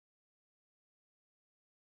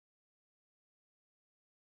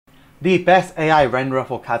The best AI renderer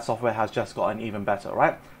for CAD software has just gotten even better,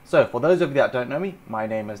 right? So for those of you that don't know me, my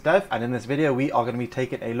name is Dev, and in this video we are going to be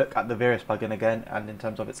taking a look at the Veras plugin again, and in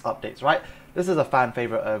terms of its updates, right? This is a fan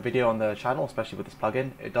favorite video on the channel, especially with this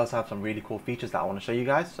plugin. It does have some really cool features that I want to show you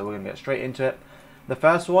guys, so we're going to get straight into it. The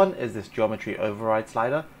first one is this geometry override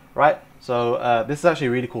slider, right? So this is actually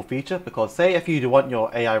a really cool feature, because say if you want your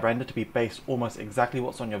AI render to be based almost exactly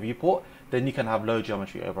what's on your viewport, then you can have low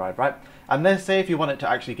geometry override, right? And then say if you want it to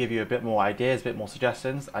actually give you a bit more ideas, a bit more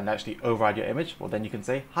suggestions, and actually override your image, well then you can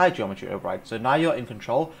say high geometry override. So now you're in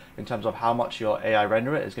control in terms of how much your AI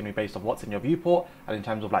renderer is going to be based on what's in your viewport, and in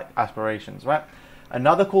terms of like aspirations, right?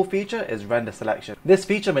 Another cool feature is render selection. This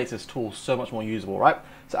feature makes this tool so much more usable, right?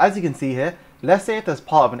 So as you can see here, let's say if there's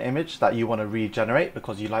part of an image that you want to regenerate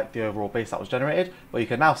because you like the overall base that was generated, well, you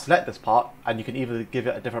can now select this part and you can either give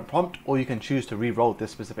it a different prompt or you can choose to re-roll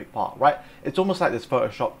this specific part, right? It's almost like this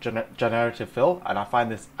Photoshop generative fill, and I find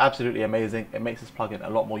this absolutely amazing. It makes this plugin a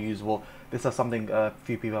lot more usable. This is something a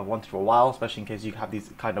few people have wanted for a while, especially in case you have these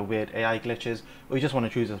kind of weird AI glitches or you just want to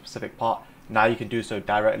choose a specific part. Now you can do so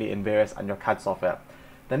directly in Veras and your CAD software.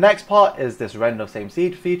 The next part is this render same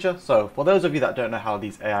seed feature. So for those of you that don't know how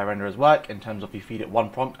these AI renderers work, in terms of you feed it one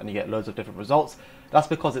prompt and you get loads of different results, that's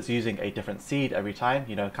because it's using a different seed every time,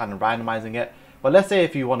 you know, kind of randomizing it. But let's say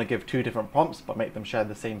if you want to give two different prompts but make them share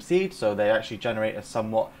the same seed, so they actually generate a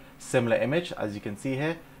somewhat similar image, as you can see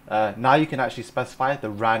here. Now you can actually specify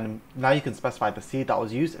the seed that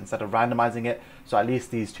was used instead of randomizing it, so at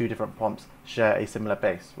least these two different prompts share a similar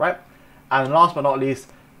base, right? And last but not least,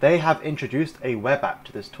 they have introduced a web app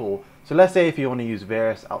to this tool. So let's say if you want to use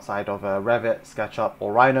Veras outside of Revit, Sketchup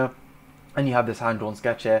or Rhino, and you have this hand-drawn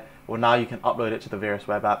sketch here, well now you can upload it to the Veras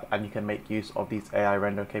web app and you can make use of these AI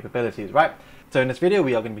render capabilities, right? So in this video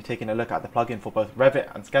we are going to be taking a look at the plugin for both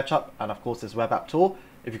Revit and Sketchup, and of course this web app tool.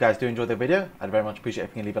 If you guys do enjoy the video, I'd very much appreciate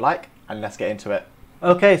if you can leave a like, and let's get into it.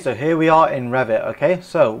 Okay, so here we are in Revit. Okay,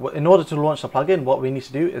 so in order to launch the plugin, what we need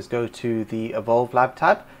to do is go to the Evolve Lab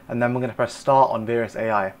tab, and then we're going to press Start on Veras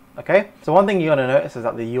AI. Okay, so one thing you're going to notice is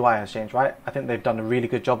that the UI has changed, right? I think they've done a really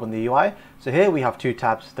good job on the UI. So here we have two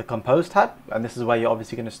tabs: the Compose tab, and this is where you're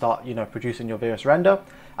obviously going to start, you know, producing your Veras render,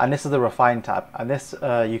 and this is the Refine tab, and this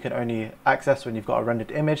you can only access when you've got a rendered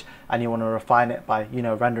image and you want to refine it by, you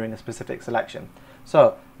know, rendering a specific selection.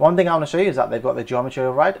 So one thing I want to show you is that they've got the geometry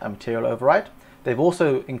override and material override. They've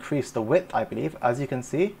also increased the width, I believe. As you can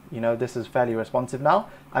see, you know, this is fairly responsive now,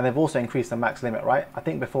 and they've also increased the max limit, right? I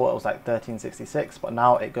think before it was like 1366, but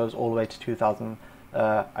now it goes all the way to 2000,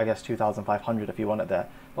 I guess 2500 if you want it there.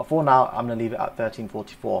 But for now, I'm going to leave it at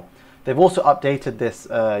 1344. They've also updated this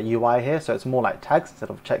UI here, so it's more like tags instead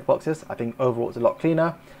of checkboxes. I think overall it's a lot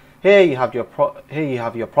cleaner. Here you have your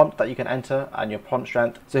prompt that you can enter and your prompt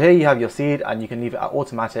strength. So here you have your seed, and you can leave it at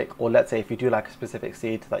automatic, or let's say if you do like a specific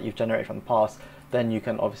seed that you've generated from the past, then you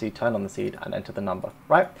can obviously turn on the seed and enter the number,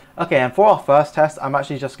 right? Okay, and for our first test, I'm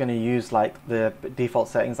actually just going to use like the default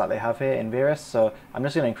settings that they have here in Veras. So I'm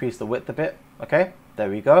just going to increase the width a bit. Okay,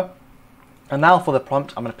 there we go. And now for the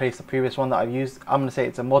prompt, I'm going to paste the previous one that I've used. I'm going to say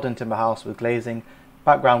it's a modern timber house with glazing,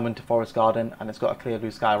 background winter forest garden, and it's got a clear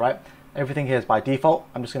blue sky, right? Everything here is by default.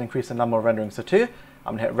 I'm just going to increase the number of renderings to 2. I'm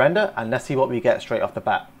going to hit render, and let's see what we get straight off the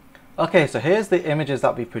bat. Okay, so here's the images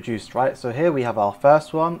that we produced, right? So here we have our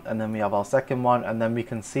first one, and then we have our second one, and then we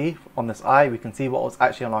can see on this eye, we can see what was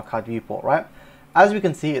actually on our CAD viewport, right? As we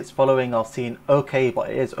can see, it's following our scene okay, but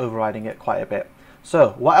it is overriding it quite a bit. So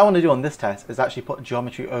what I want to do on this test is actually put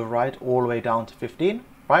geometry override all the way down to 15,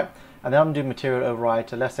 right? And then I'm going to do material override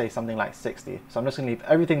to, let's say, something like 60. So I'm just going to leave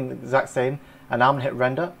everything the exact same, and now I'm going to hit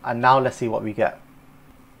render, and now let's see what we get.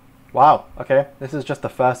 Wow, okay, this is just the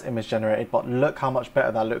first image generated, but look how much better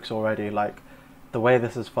that looks already. Like the way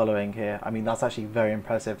this is following here, I mean, that's actually very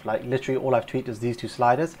impressive. Like literally all I've tweaked is these two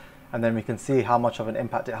sliders, and then we can see how much of an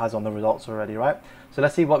impact it has on the results already, right? So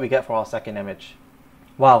let's see what we get for our second image.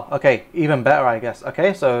 Wow, okay, even better, I guess.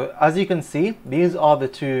 Okay, so as you can see, these are the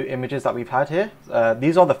two images that we've had here.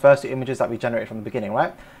 These are the first two images that we generated from the beginning,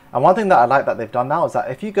 right? And one thing that I like that they've done now is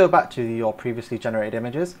that if you go back to your previously generated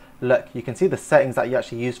images, look, you can see the settings that you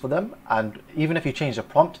actually used for them, and even if you change the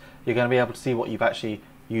prompt, you're going to be able to see what you've actually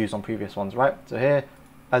used on previous ones, right? So here,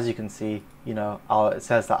 as you can see, you know, it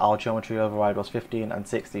says that our geometry override was 15 and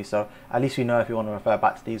 60, so at least we know if you want to refer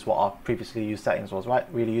back to these what our previously used settings was, right?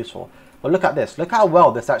 Really useful. But look at this, look how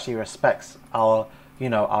well this actually respects our, you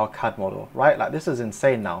know, our CAD model, right? Like this is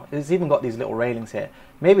insane now. It's even got these little railings here.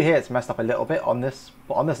 Maybe here it's messed up a little bit on this,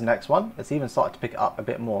 but on this next one, it's even started to pick it up a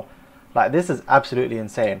bit more. Like this is absolutely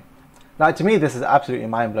insane. Like to me, this is absolutely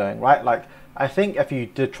mind blowing, right? Like I think if you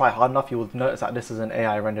did try hard enough, you will notice that this is an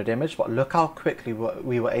AI rendered image, but look how quickly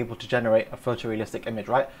we were able to generate a photorealistic image,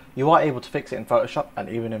 right? You are able to fix it in Photoshop and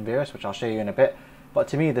even in Veras, which I'll show you in a bit, but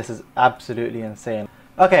to me this is absolutely insane.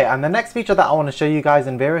 Okay, and the next feature that I want to show you guys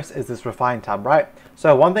in Veras is this Refine tab, right?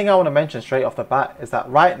 So one thing I want to mention straight off the bat is that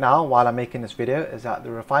right now, while I'm making this video, is that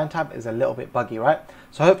the Refine tab is a little bit buggy, right?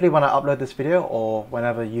 So hopefully when I upload this video, or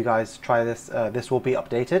whenever you guys try this, this will be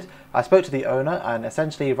updated. I spoke to the owner, and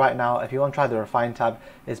essentially right now, if you want to try the Refine tab,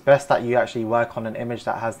 it's best that you actually work on an image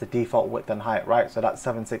that has the default width and height, right? So that's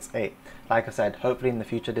 768. Like I said, hopefully in the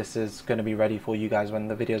future this is going to be ready for you guys when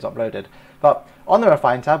the video is uploaded. But on the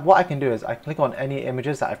Refine tab, what I can do is I click on any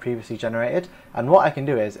images that I previously generated, and what I can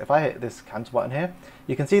do is if I hit this cancel button here,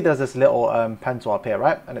 you can see there's this little pencil up here,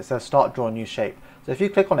 right? And it says start draw new shape. So if you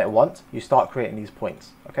click on it once, you start creating these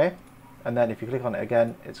points, okay? And then if you click on it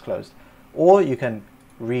again, it's closed. Or you can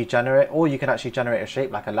regenerate, or you can actually generate a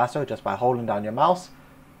shape like a lasso just by holding down your mouse.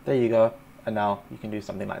 There you go. And now you can do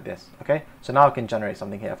something like this, okay? So now I can generate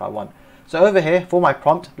something here if I want. So over here for my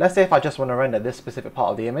prompt, let's say if I just want to render this specific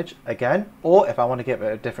part of the image again, or if I want to give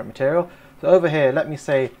it a different material. So over here, let me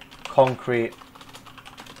say concrete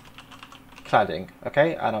cladding,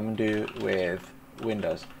 okay? And I'm going to do with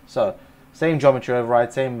windows. So same geometry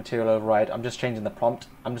override, same material override. I'm just changing the prompt.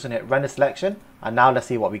 I'm just going to hit render selection, and now let's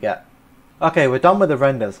see what we get. Okay, we're done with the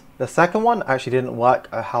renders. The second one actually didn't work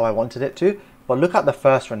how I wanted it to, but look at the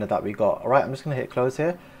first render that we got. All right, I'm just going to hit close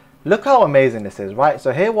here. Look how amazing this is, right?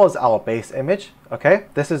 So here was our base image, okay?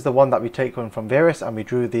 This is the one that we taken from Veras, and we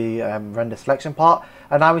drew the render selection part.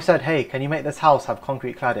 And now we said, hey, can you make this house have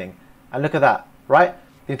concrete cladding? And look at that, right?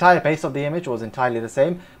 The entire base of the image was entirely the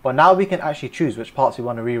same, but now we can actually choose which parts we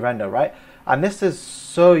want to re-render, right? And this is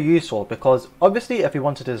so useful because obviously if we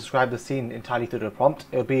wanted to describe the scene entirely through the prompt,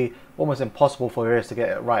 it would be almost impossible for Veras to get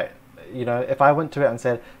it right. You know, if I went to it and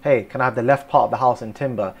said, hey, can I have the left part of the house in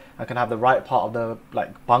timber, and can I have the right part of the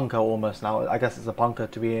like bunker almost, now I guess it's a bunker,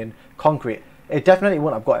 to be in concrete, it definitely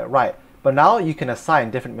wouldn't have got it right. But now you can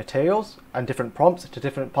assign different materials and different prompts to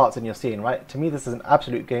different parts in your scene, right? To me, this is an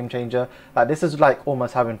absolute game changer. Like, this is like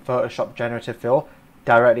almost having Photoshop generative fill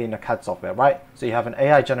directly in the CAD software, right? So you have an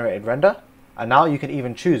AI generated render, and now you can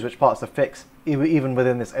even choose which parts to fix even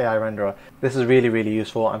within this AI renderer. This is really, really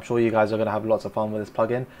useful. I'm sure you guys are going to have lots of fun with this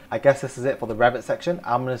plugin. I guess this is it for the Revit section.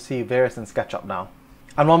 I'm going to see Veras and Sketchup now.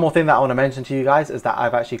 And one more thing that I want to mention to you guys is that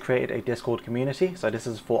I've actually created a Discord community. So this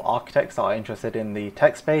is for architects that are interested in the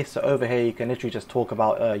tech space. So over here you can literally just talk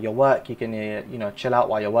about your work. You can you know, chill out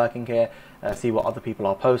while you're working here, see what other people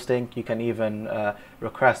are posting. You can even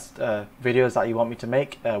request videos that you want me to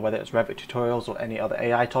make, whether it's Revit tutorials or any other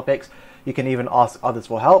AI topics. You can even ask others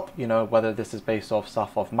for help, you know, whether this is based off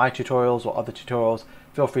stuff of my tutorials or other tutorials.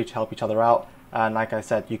 Feel free to help each other out. And like I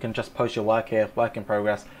said, you can just post your work here, work in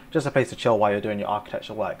progress, just a place to chill while you're doing your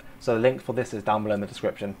architectural work. So the link for this is down below in the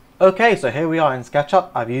description. Okay, so here we are in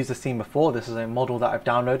SketchUp. I've used this scene before. This is a model that I've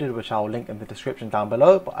downloaded, which I'll link in the description down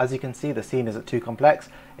below. But as you can see, the scene isn't too complex.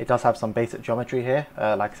 It does have some basic geometry here.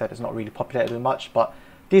 Like I said, it's not really populated with much, but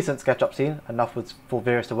decent SketchUp scene, enough for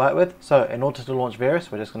Veras to work with. So in order to launch Veras,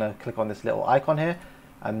 we're just going to click on this little icon here,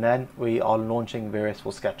 and then we are launching Veras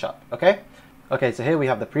for SketchUp, okay? Okay, so here we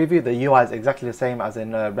have the preview. The UI is exactly the same as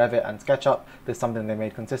in Revit and SketchUp. There's something they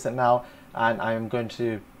made consistent now, and I'm going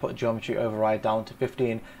to put geometry override down to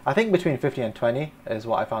 15. I think between 50 and 20 is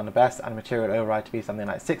what I found the best, and material override to be something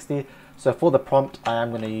like 60. So for the prompt, I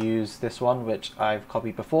am going to use this one, which I've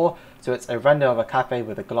copied before. So it's a render of a cafe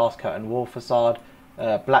with a glass curtain wall facade,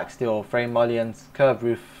 black steel frame mullions, curved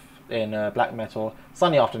roof in black metal,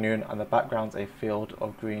 sunny afternoon, and the background's a field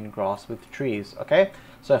of green grass with trees. Okay,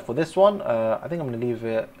 so for this one, I think I'm going to leave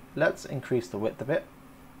it, let's increase the width a bit.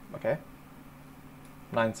 Okay,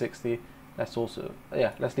 960. Let's also,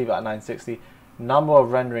 yeah, let's leave it at 960. Number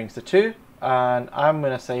of renderings to 2, and I'm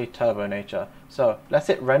going to say turbo nature. So let's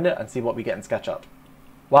hit render and see what we get in SketchUp.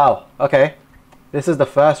 Wow, okay, this is the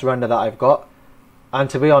first render that I've got, and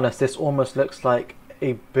to be honest, this almost looks like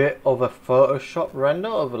a bit of a Photoshop render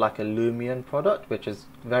of like a Lumion product, which is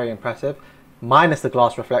very impressive, minus the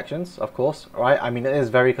glass reflections, of course, right? I mean, it is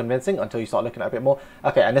very convincing until you start looking at it a bit more.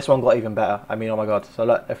 Okay, and this one got even better. I mean, oh my god. So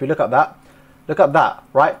look, if you look at that,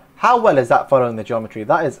 right? How well is that following the geometry?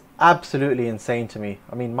 That is absolutely insane to me.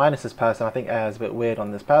 I mean, minus this person, I think air is a bit weird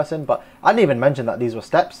on this person, but I didn't even mention that these were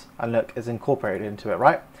steps, and look, it's incorporated into it,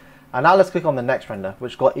 right? And now let's click on the next render,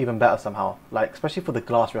 which got even better somehow, like especially for the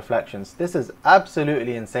glass reflections. This is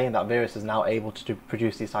absolutely insane that Veras is now able to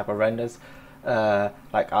produce these type of renders.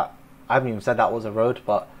 Like I haven't even said that was a road,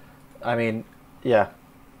 but I mean, yeah,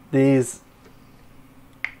 these.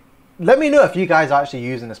 Let me know if you guys are actually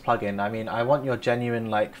using this plugin. I mean, I want your genuine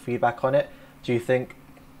like feedback on it. Do you think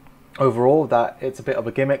overall that it's a bit of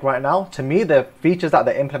a gimmick right now? To me, the features that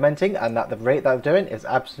they're implementing and that the rate that they're doing is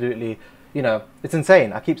absolutely, you know, it's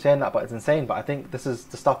insane. I keep saying that, but it's insane. But I think this is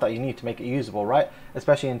the stuff that you need to make it usable, right?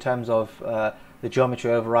 Especially in terms of the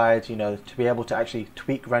geometry overrides, you know, to be able to actually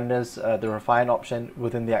tweak renders, the refine option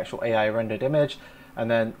within the actual AI rendered image, and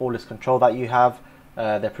then all this control that you have.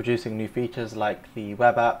 They're producing new features like the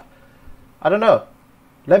web app. I don't know.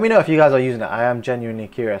 Let me know if you guys are using it. I am genuinely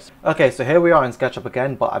curious. Okay, so here we are in SketchUp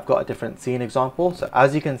again, but I've got a different scene example. So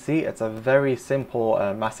as you can see, it's a very simple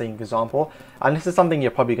massing example. And this is something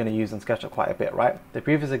you're probably going to use in SketchUp quite a bit, right? The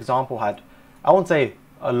previous example had, I won't say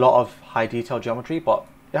a lot of high detail geometry, but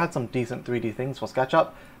it had some decent 3D things for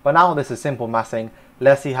SketchUp. But now this is simple massing.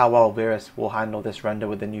 Let's see how well Veras will handle this render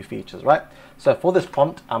with the new features, right? So for this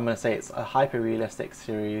prompt, I'm going to say it's a hyper-realistic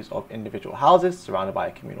series of individual houses surrounded by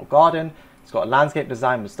a communal garden. It's got a landscape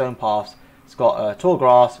design with stone paths. It's got tall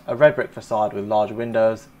grass, a red brick facade with large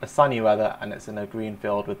windows, a sunny weather, and it's in a green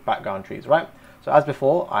field with background trees, right? So as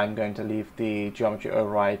before, I'm going to leave the geometry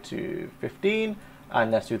override to 15,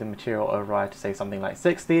 and let's do the material override to say something like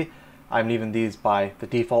 60. I'm leaving these by the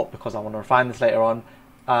default because I want to refine this later on.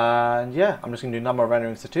 And yeah, I'm just going to do number of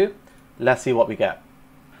renderings to 2. Let's see what we get.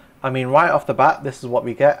 I mean, right off the bat, this is what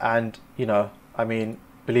we get. And, you know, I mean,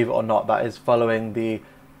 believe it or not, that is following the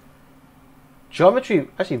geometry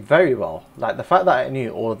actually very well. Like the fact that I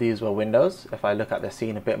knew all of these were windows, if I look at the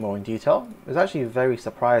scene a bit more in detail, is actually very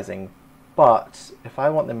surprising. But if I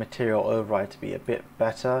want the material override to be a bit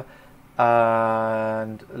better,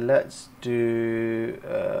 and let's do,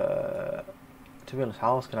 to be honest,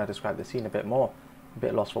 how else can I describe the scene a bit more? A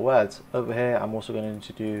bit lost for words. Over here, I'm also going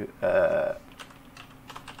to do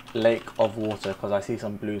lake of water because I see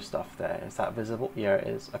some blue stuff there. Is that visible? Yeah, it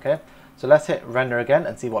is. Okay, so let's hit render again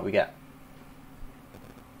and see what we get.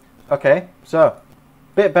 Okay, so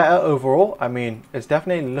bit better overall. I mean, it's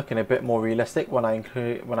definitely looking a bit more realistic when I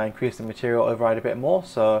increase the material override a bit more.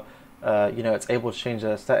 So you know, it's able to change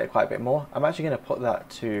the aesthetic quite a bit more. I'm actually going to put that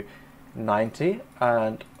to 90,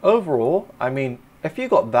 and overall, I mean, if you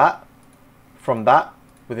got that from that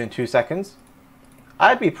within 2 seconds,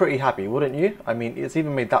 I'd be pretty happy, wouldn't you? I mean, it's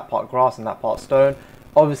even made that part grass and that part stone.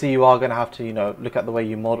 Obviously, you are going to have to, you know, look at the way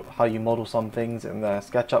you model, how you model some things in the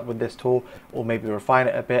SketchUp with this tool, or maybe refine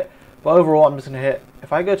it a bit. But overall, I'm just going to hit,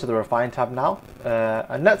 if I go to the refine tab now,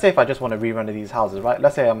 and let's say if I just want to re-render these houses, right?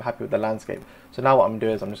 Let's say I'm happy with the landscape. So now what I'm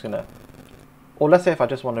doing is I'm just going to, or let's say if I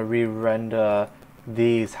just want to re-render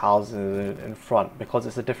these houses in front because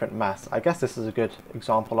it's a different mass. I guess this is a good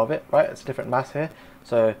example of it, right? It's a different mass here.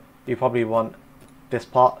 So you probably want this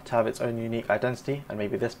part to have its own unique identity, and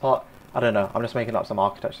maybe this part. I don't know. I'm just making up some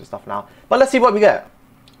architecture stuff now. But let's see what we get.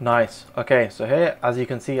 Nice. Okay, so here, as you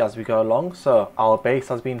can see as we go along, so our base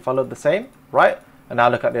has been followed the same, right? And now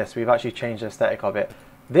look at this. We've actually changed the aesthetic of it.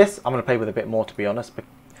 This, I'm going to play with a bit more, to be honest.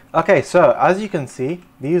 Okay, so as you can see,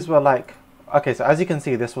 these were like... Okay, so as you can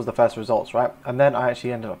see, this was the first results, right? And then I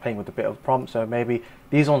actually ended up playing with a bit of prompt. So maybe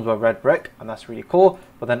these ones were red brick, and that's really cool.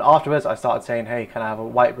 But then afterwards, I started saying, hey, can I have a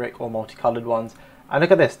white brick or multicolored ones? And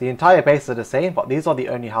look at this. The entire base are the same, but these are the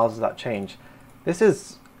only houses that change. This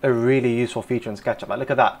is a really useful feature in SketchUp. Like,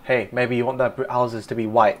 look at that. Hey, maybe you want the houses to be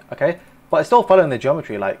white, okay? But it's still following the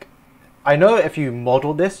geometry. Like, I know if you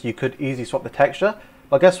model this, you could easily swap the texture.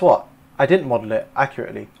 But guess what? I didn't model it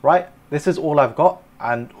accurately, right? This is all I've got.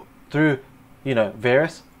 And through... you know,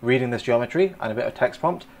 Veras, reading this geometry and a bit of text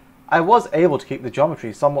prompt, I was able to keep the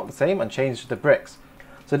geometry somewhat the same and change the bricks.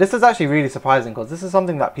 So this is actually really surprising because this is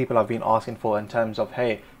something that people have been asking for in terms of,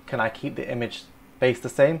 hey, can I keep the image base the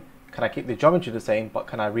same? Can I keep the geometry the same, but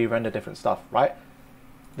can I re-render different stuff, right?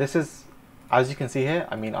 This is, as you can see here,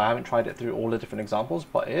 I mean, I haven't tried it through all the different examples,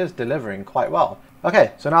 but it is delivering quite well.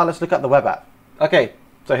 Okay, so now let's look at the web app. Okay,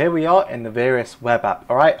 so here we are in the Veras web app,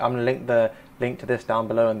 all right? I'm going to link to this down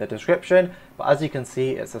below in the description, but as you can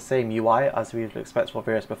see, it's the same UI as we've expected for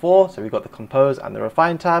Veras before. So we've got the compose and the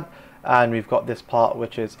refine tab, and we've got this part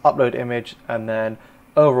which is upload image, and then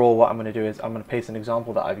overall what I'm going to do is I'm going to paste an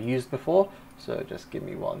example that I've used before. So just give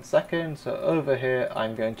me 1 second. So over here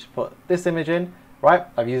I'm going to put this image in, right?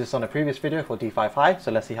 I've used this on a previous video for D5 High,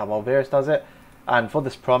 so let's see how well Veras does it. And for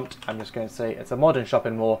this prompt, I'm just going to say it's a modern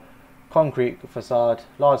shopping mall, concrete facade,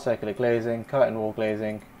 large circular glazing, curtain wall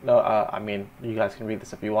glazing. No, I mean, you guys can read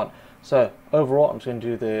this if you want. So overall, I'm just going to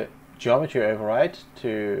do the geometry override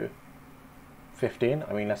to 15.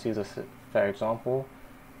 I mean, let's use a fair example.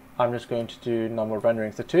 I'm just going to do number of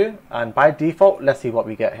renderings to 2, and by default, let's see what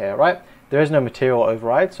we get here, right? There is no material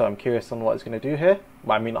override, so I'm curious on what it's going to do here.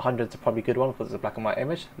 Well, I mean, 100's a probably good one because it's a black and white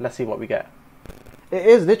image. Let's see what we get. It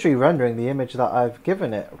is literally rendering the image that I've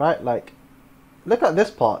given it, right? Like, look at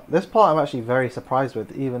this part. This part I'm actually very surprised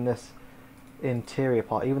with, even this interior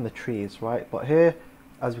part, even the trees, right? But here,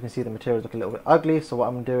 as we can see, the materials look a little bit ugly. So what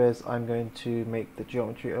I'm going to do is I'm going to make the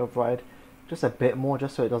geometry override just a bit more,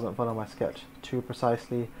 just so it doesn't follow my sketch too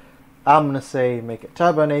precisely. I'm going to say make it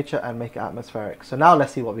turbo nature and make it atmospheric. So now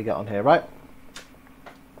let's see what we get on here, right?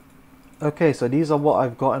 Okay, so these are what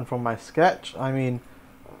I've gotten from my sketch. I mean,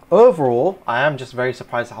 overall, I am just very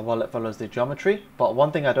surprised how well it follows the geometry. But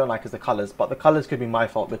one thing I don't like is the colors. But the colors could be my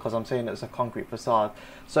fault because I'm saying it's a concrete facade.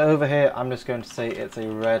 So over here, I'm just going to say it's a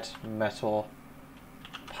red metal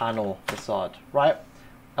panel facade, right?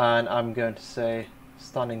 And I'm going to say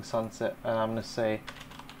stunning sunset, and I'm going to say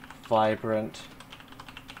vibrant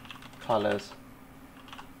colors.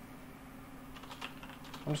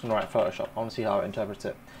 I'm just going to write Photoshop. I want to see how it interprets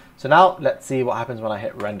it. So now let's see what happens when I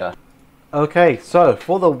hit render. Okay, so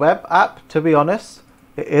for the web app, to be honest,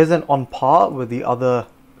 it isn't on par with the other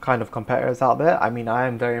kind of competitors out there. I mean, I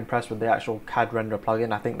am very impressed with the actual CAD render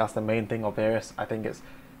plugin. I think that's the main thing of Veras. I think it's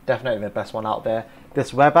definitely the best one out there.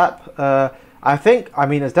 This web app, I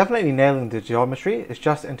mean, it's definitely nailing the geometry. It's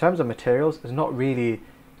just in terms of materials, it's not really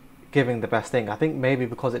giving the best thing. I think maybe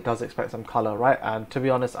because it does expect some color, right? And to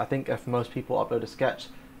be honest, I think if most people upload a sketch,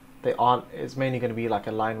 it's mainly going to be like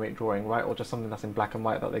a line rate drawing, right? Or just something that's in black and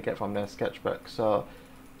white that they get from their sketchbook. So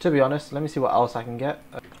to be honest, let me see what else I can get.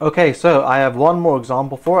 Okay, so I have one more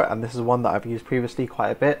example for it, and this is one that I've used previously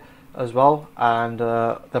quite a bit as well. And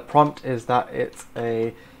the prompt is that it's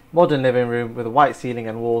a modern living room with a white ceiling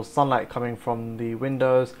and walls, sunlight coming from the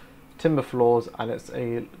windows, timber floors, and it's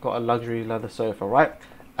got a luxury leather sofa, right?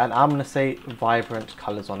 And I'm going to say vibrant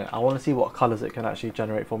colors on it. I want to see what colors it can actually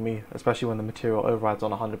generate for me, especially when the material overrides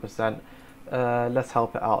on 100%. Let's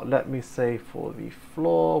help it out. Let me say for the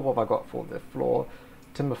floor, what have I got for the floor?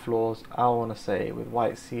 Timber floors, I want to say with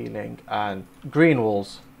white ceiling and green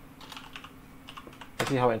walls. Let's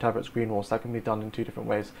see how it interprets green walls. That can be done in two different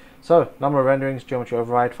ways. So, number of renderings, geometry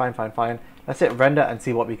override, fine. Let's hit render and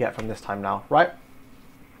see what we get from this time now, right?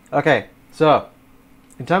 Okay, so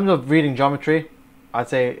in terms of reading geometry, I'd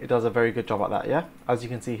say it does a very good job at that, yeah? As you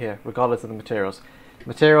can see here, regardless of the materials.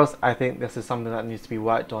 Materials, I think this is something that needs to be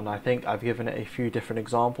worked on. I think I've given it a few different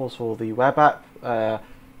examples for the web app.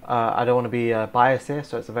 I don't want to be biased here,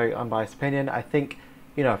 so it's a very unbiased opinion. I think,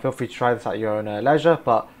 you know, feel free to try this at your own leisure,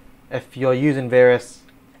 but if you're using Veras,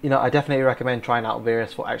 you know, I definitely recommend trying out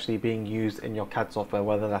Veras for actually being used in your CAD software,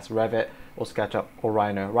 whether that's Revit or Sketchup or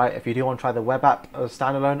Rhino, right? If you do want to try the web app as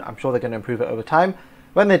standalone, I'm sure they're going to improve it over time.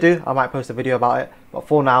 When they do, I might post a video about it, but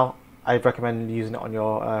for now, I recommend using it on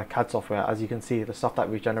your CAD software. As you can see, the stuff that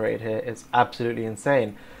we've generated here is absolutely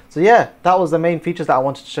insane. So yeah, that was the main features that I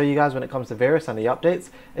wanted to show you guys when it comes to Veras and the updates.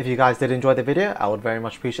 If you guys did enjoy the video, I would very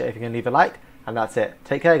much appreciate it if you can leave a like, and that's it.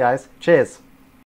 Take care, guys. Cheers.